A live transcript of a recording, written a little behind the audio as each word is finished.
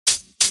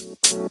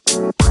Good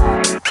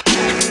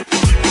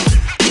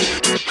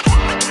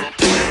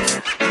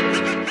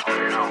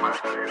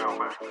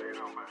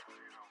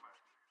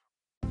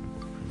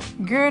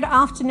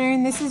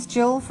afternoon, this is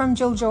Jill from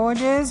Jill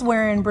George's.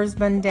 We're in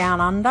Brisbane Down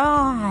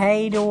Under.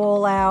 Hey to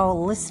all our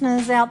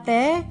listeners out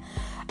there.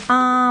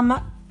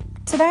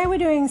 Today we're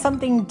doing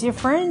something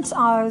different.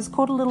 I was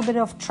caught a little bit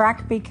off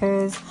track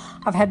because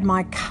I've had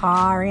my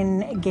car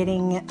in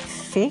getting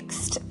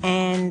fixed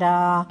and,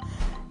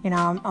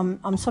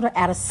 I'm sort of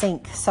out of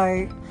sync.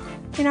 So,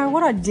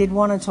 what I did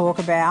want to talk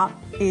about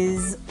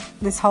is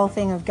this whole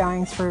thing of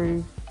going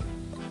through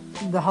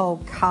the whole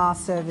car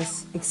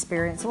service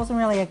experience. It wasn't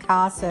really a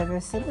car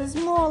service. It was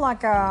more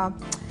like a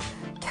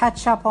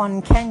catch up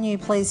on, can you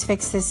please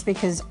fix this,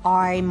 because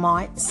I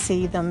might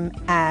see them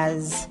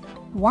as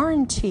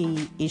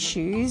warranty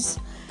issues,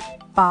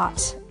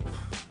 but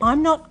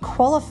I'm not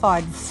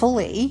qualified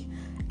fully,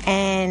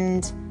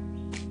 and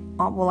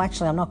I'm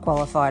not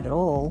qualified at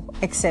all,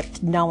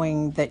 except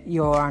knowing that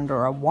you're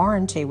under a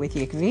warranty with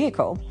your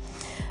vehicle.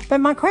 But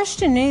my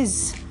question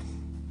is,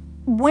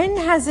 when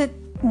is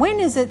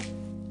it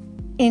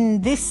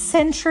in this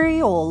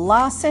century or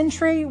last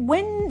century,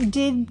 when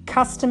did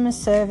customer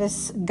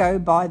service go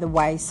by the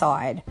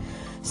wayside?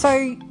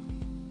 So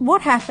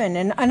what happened?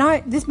 And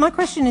my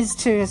question is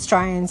to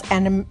Australians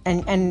and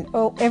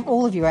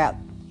all of you out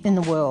in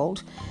the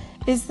world,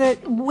 is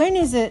that when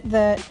is it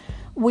that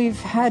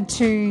we've had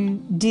to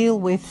deal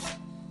with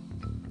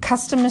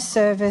customer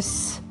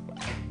service?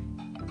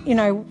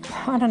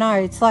 I don't know.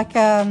 It's like,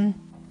 how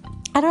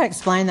do I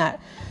explain that?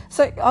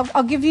 So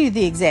I'll give you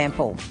the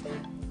example.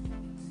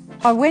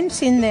 I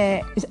went in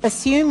there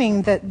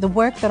assuming that the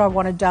work that I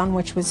wanted done,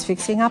 which was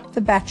fixing up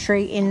the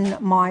battery in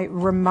my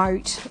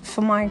remote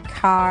for my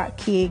car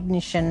key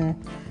ignition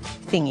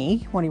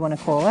thingy, what do you want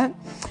to call it?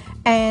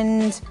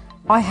 And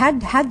I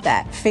had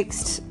that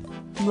fixed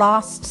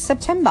last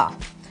September.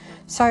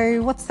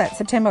 So what's that?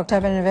 September,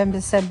 October, November,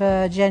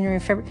 December, January,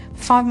 February,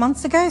 5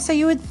 months ago. So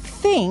you would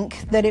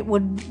think that it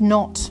would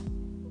not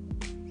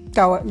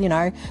go,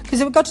 because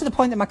it got to the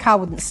point that my car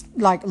wouldn't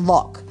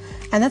lock.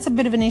 And that's a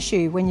bit of an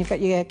issue when you've got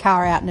your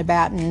car out and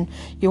about and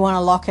you want to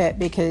lock it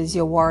because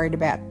you're worried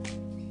about,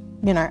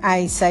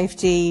 A,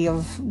 safety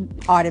of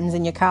items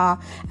in your car,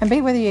 and B,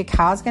 whether your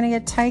car's going to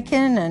get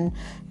taken, and,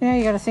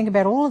 you got to think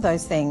about all of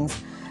those things.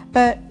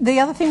 But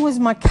the other thing was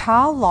my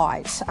car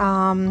light.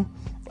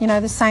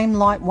 The same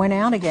light went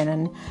out again,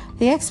 and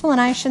the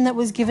explanation that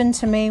was given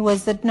to me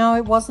was that no,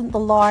 it wasn't the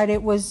light,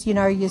 it was, your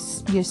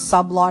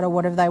sublight or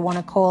whatever they want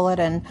to call it,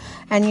 and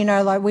we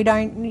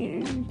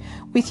don't,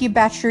 with your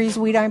batteries,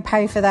 we don't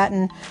pay for that.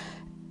 And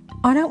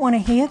I don't want to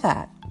hear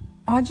that.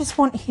 I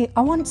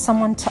want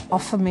someone to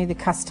offer me the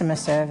customer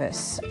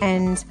service.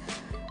 And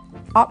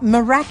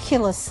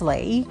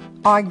miraculously,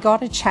 I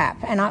got a chap,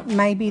 and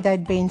maybe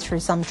they'd been through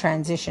some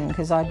transition,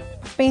 because I'd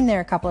been there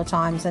a couple of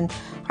times and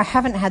I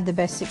haven't had the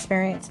best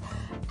experience.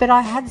 But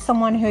I had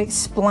someone who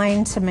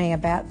explained to me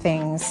about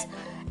things,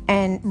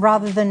 and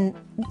rather than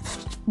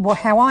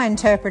how I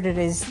interpret it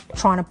is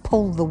trying to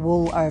pull the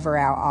wool over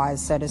our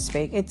eyes, so to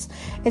speak. It's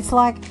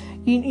like,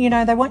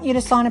 they want you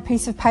to sign a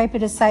piece of paper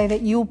to say that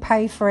you'll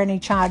pay for any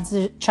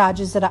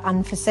charges that are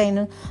unforeseen.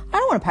 And I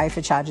don't want to pay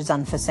for charges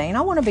unforeseen.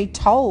 I want to be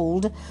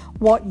told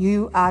what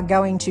you are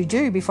going to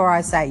do before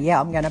I say,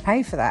 yeah, I'm going to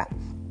pay for that.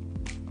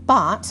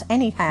 But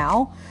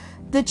anyhow,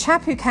 the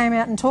chap who came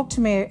out and talked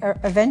to me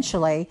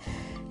eventually,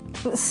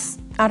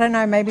 I don't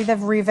know, maybe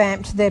they've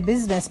revamped their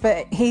business,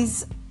 but he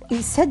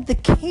said the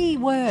key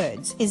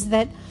words is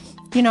that,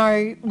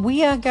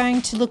 we are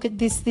going to look at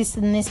this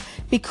and this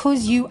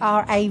because you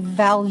are a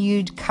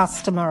valued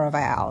customer of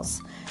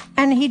ours.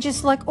 And he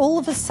just, all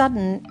of a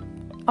sudden,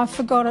 I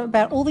forgot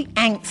about all the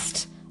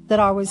angst that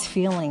I was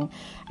feeling.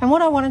 And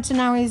what I wanted to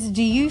know is,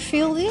 do you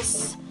feel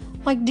this?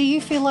 Do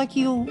you feel like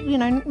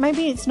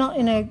maybe it's not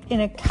in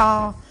a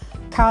car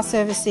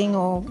servicing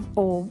or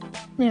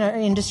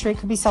industry, it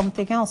could be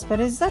something else, but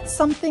is that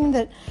something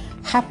that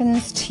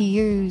happens to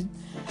you?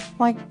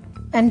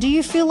 And do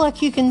you feel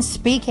like you can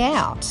speak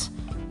out?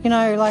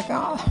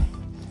 I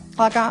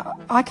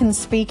can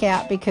speak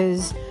out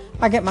because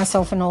I get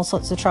myself in all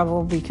sorts of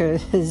trouble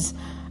because,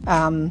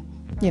 how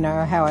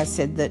I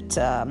said that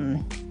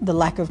the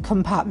lack of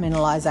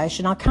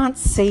compartmentalisation. I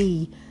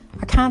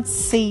can't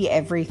see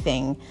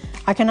everything.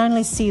 I can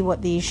only see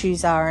what the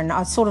issues are, and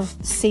I sort of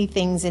see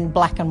things in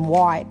black and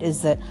white.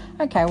 Is that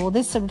okay? Well,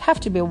 this would have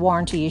to be a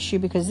warranty issue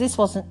because this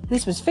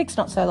was fixed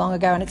not so long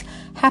ago, and it's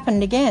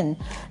happened again.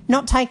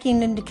 Not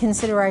taking into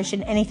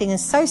consideration anything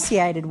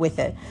associated with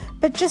it,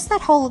 but just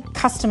that whole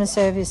customer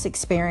service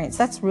experience.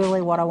 That's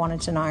really what I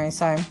wanted to know.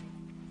 So,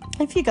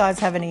 if you guys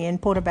have any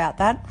input about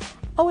that,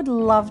 I would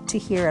love to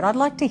hear it. I'd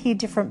like to hear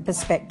different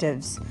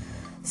perspectives.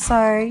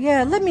 So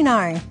yeah, let me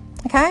know.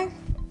 Okay.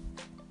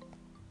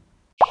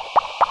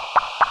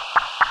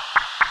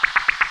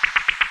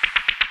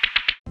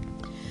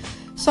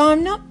 So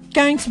I'm not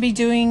going to be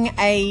doing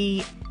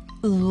a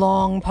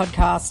long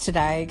podcast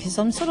today because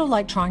I'm sort of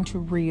like trying to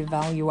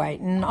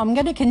reevaluate, and I'm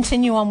going to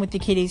continue on with the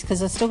kitties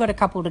because I've still got a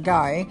couple to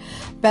go.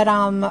 But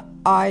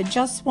I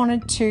just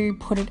wanted to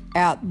put it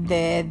out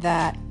there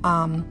that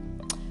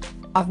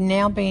I've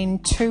now been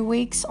 2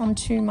 weeks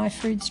onto my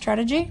food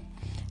strategy,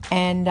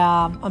 and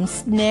I'm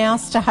now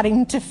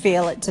starting to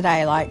feel it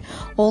today, like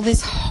all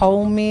this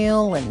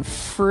wholemeal and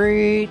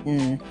fruit,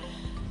 and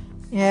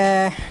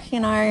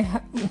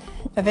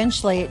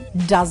eventually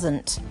it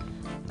doesn't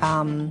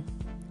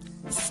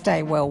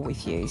stay well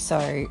with you.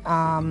 So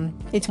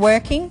it's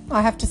working,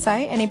 I have to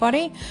say.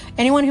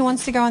 Anyone who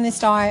wants to go on this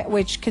diet,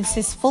 which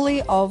consists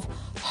fully of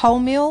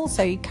wholemeal,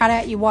 so you cut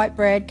out your white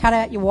bread, cut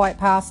out your white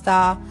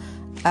pasta,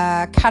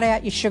 cut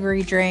out your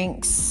sugary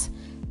drinks,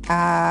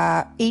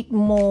 eat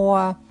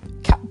more,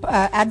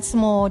 add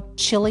some more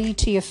chili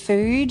to your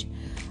food,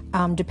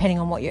 depending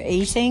on what you're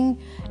eating.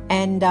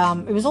 And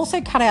it was also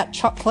cut out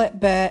chocolate,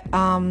 but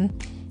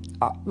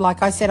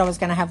like I said, I was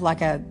going to have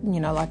like a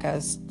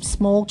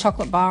small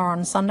chocolate bar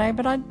on Sunday,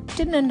 but I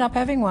didn't end up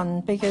having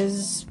one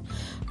because,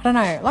 I don't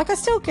know, like I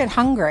still get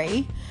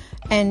hungry,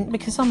 and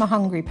because I'm a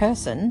hungry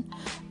person,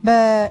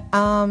 but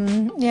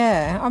I'm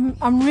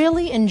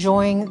really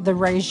enjoying the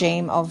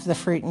regime of the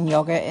fruit and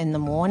yogurt in the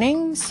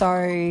morning.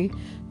 So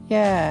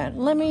yeah,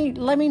 let me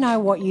know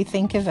what you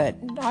think of it.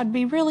 I'd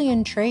be really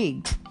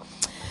intrigued.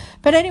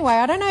 But anyway,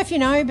 I don't know if you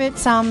know, but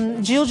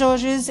Jill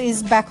Georges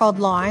is back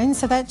online.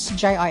 So that's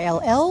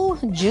Jill,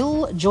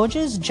 Jill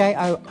Georges,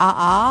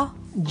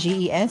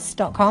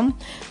 JORRGES.com.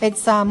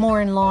 It's more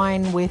in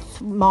line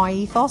with my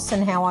ethos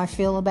and how I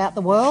feel about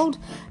the world.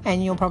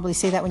 And you'll probably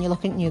see that when you look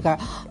at it and you go,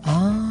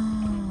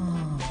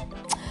 ah.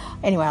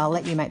 Anyway, I'll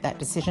let you make that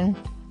decision.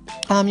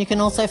 You can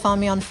also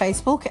find me on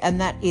Facebook, and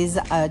that is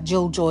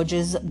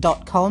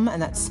JillGeorges.com, and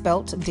that's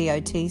spelt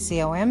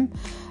DOTCOM.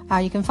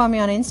 You can find me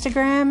on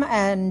Instagram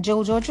and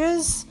Jill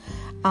Georges.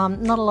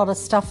 Not a lot of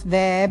stuff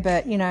there,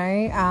 but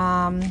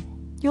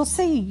you'll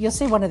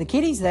see one of the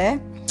kitties there.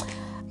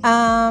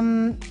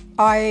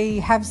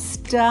 I have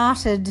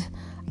started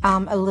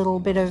a little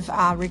bit of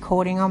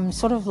recording. I'm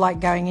sort of like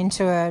going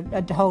into a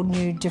whole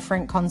new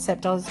different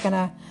concept. I was going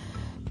to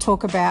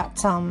talk about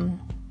some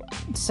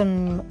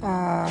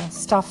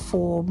stuff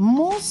for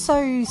more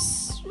so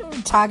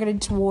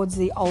targeted towards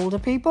the older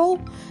people,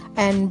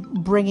 and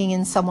bringing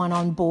in someone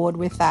on board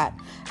with that,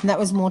 and that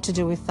was more to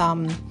do with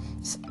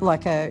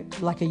like a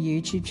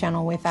YouTube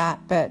channel with that.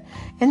 But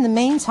in the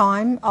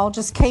meantime, I'll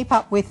just keep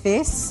up with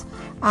this.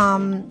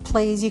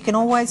 Please, you can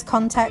always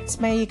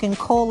contact me. You can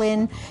call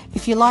in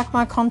if you like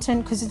my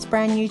content because it's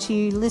brand new to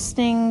you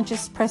listening.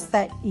 Just press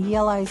that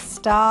yellow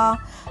star.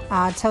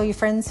 Tell your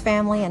friends,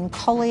 family and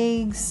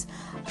colleagues.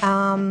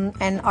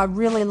 And I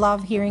really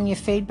love hearing your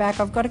feedback.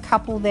 I've got a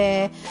couple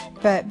there,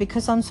 but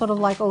because I'm sort of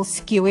like all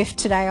skew-iff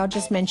today, I'll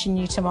just mention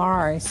you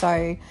tomorrow.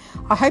 So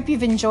I hope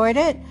you've enjoyed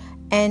it,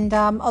 and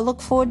I look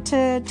forward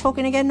to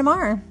talking again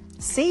tomorrow.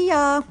 See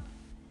ya.